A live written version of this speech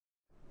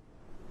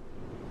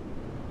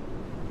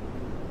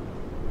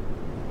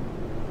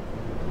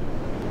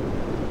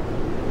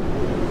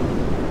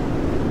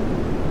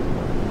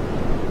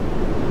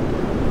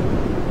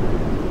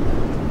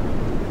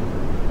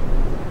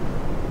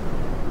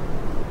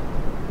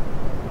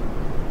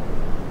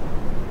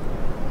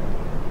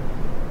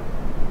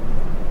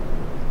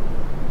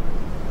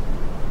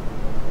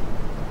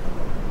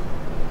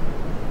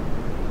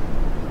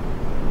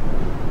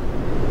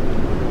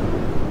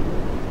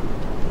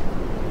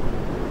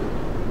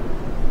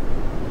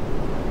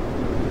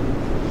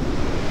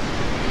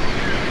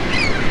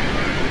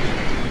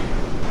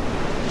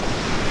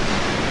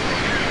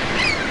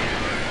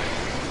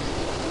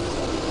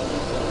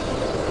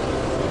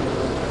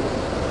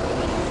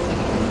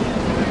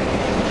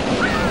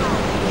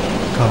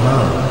Come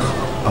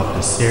out of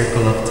the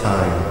circle of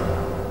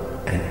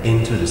time and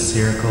into the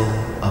circle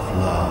of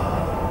love.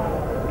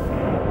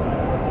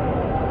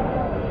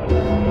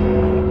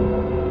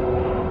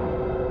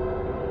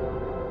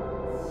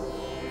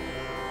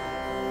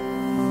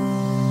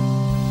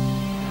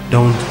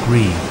 Don't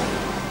grieve.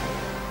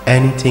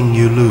 Anything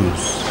you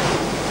lose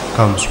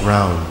comes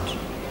round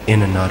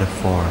in another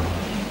form.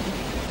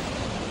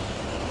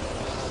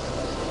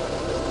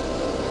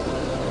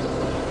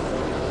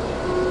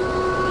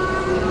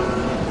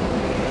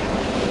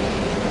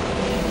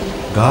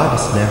 God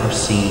is never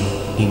seen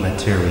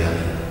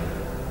immaterially,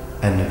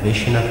 and the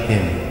vision of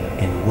Him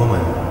in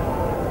woman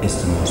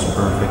is the most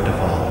perfect of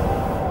all.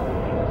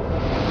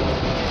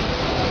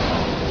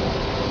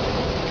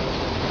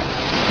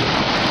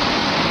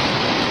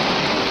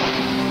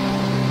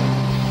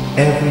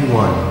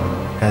 Everyone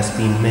has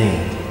been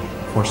made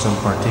for some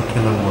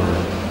particular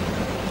word,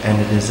 and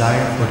the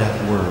desire for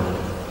that word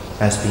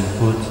has been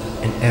put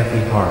in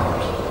every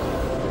heart.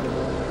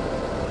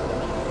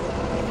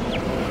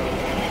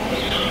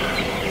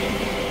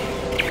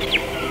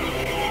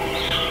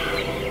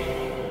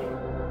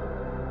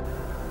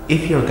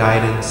 If your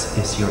guidance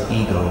is your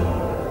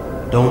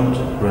ego,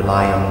 don't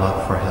rely on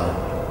luck for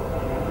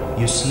help.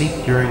 You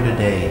sleep during the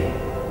day,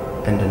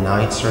 and the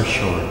nights are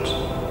short.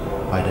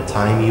 By the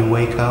time you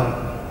wake up,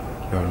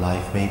 your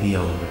life may be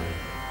over.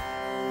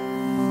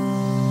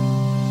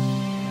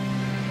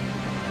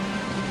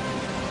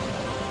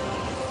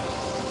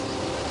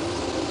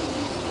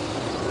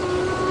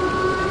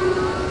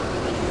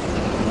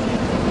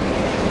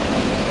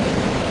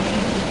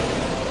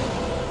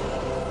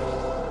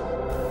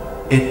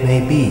 It may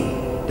be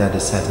that the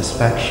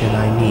satisfaction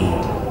I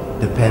need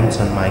depends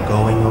on my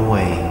going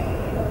away,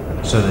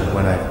 so that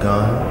when I've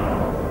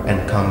gone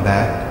and come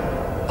back,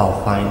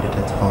 I'll find it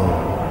at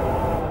home.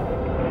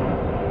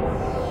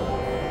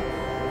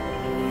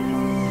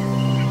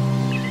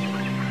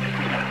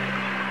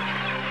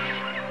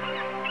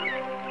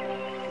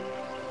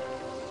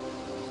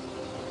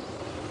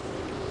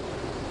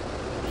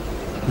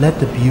 Let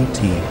the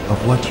beauty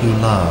of what you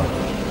love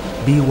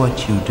be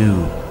what you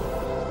do.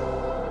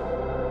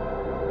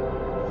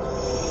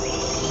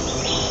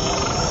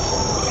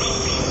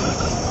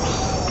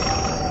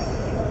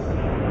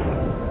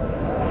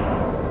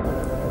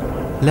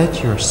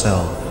 Let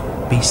yourself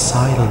be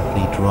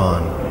silently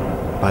drawn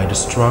by the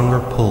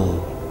stronger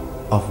pull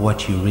of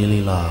what you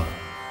really love.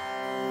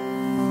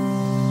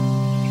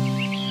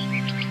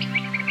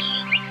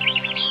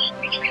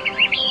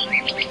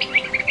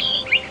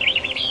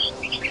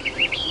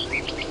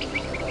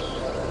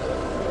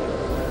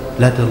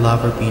 Let the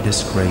lover be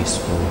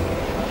disgraceful,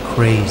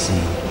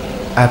 crazy,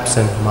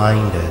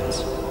 absent-minded.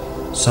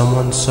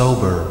 Someone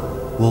sober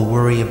will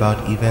worry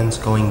about events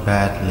going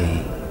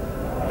badly.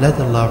 Let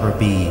the lover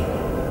be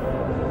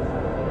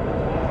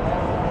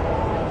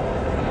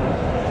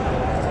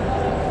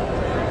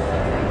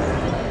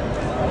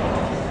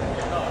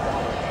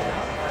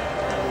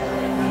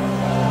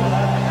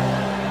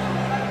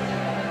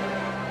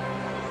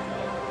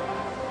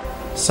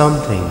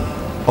something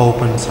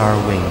opens our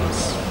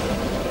wings.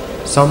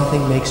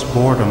 Something makes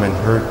boredom and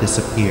hurt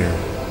disappear.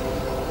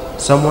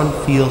 Someone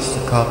fills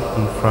the cup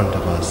in front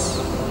of us.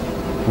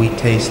 We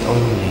taste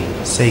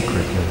only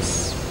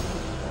sacredness.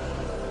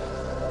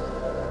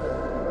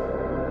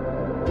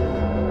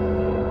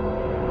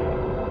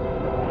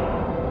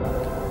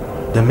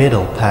 The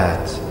middle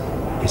path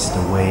is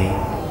the way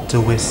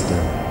to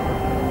wisdom.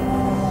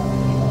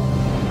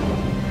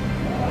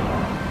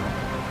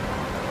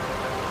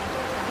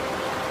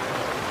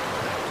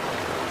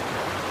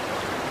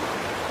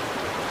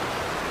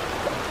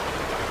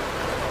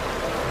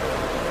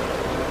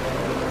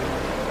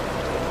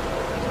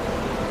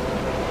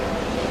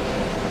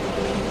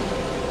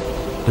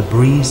 The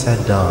breeze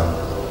at dawn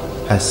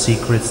has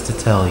secrets to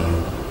tell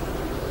you.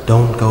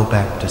 Don't go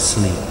back to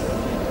sleep.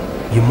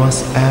 You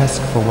must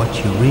ask for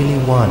what you really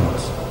want.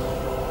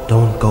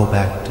 Don't go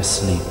back to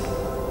sleep.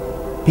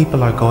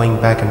 People are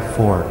going back and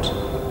forth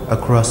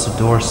across the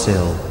door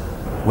sill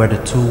where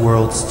the two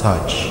worlds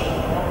touch.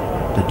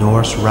 The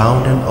door's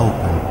round and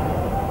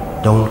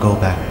open. Don't go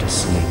back to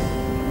sleep.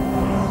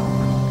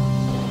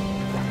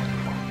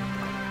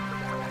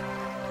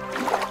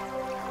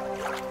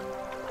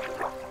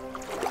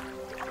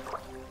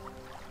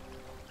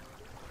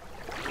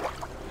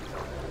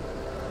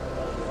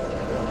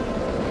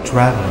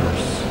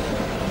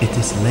 Travelers, it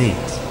is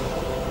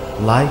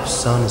late. Life's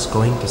sun is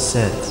going to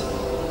set.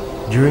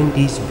 During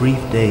these brief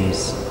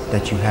days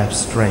that you have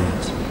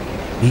strength,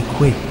 be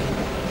quick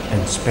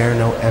and spare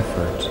no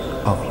effort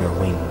of your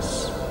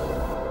wings.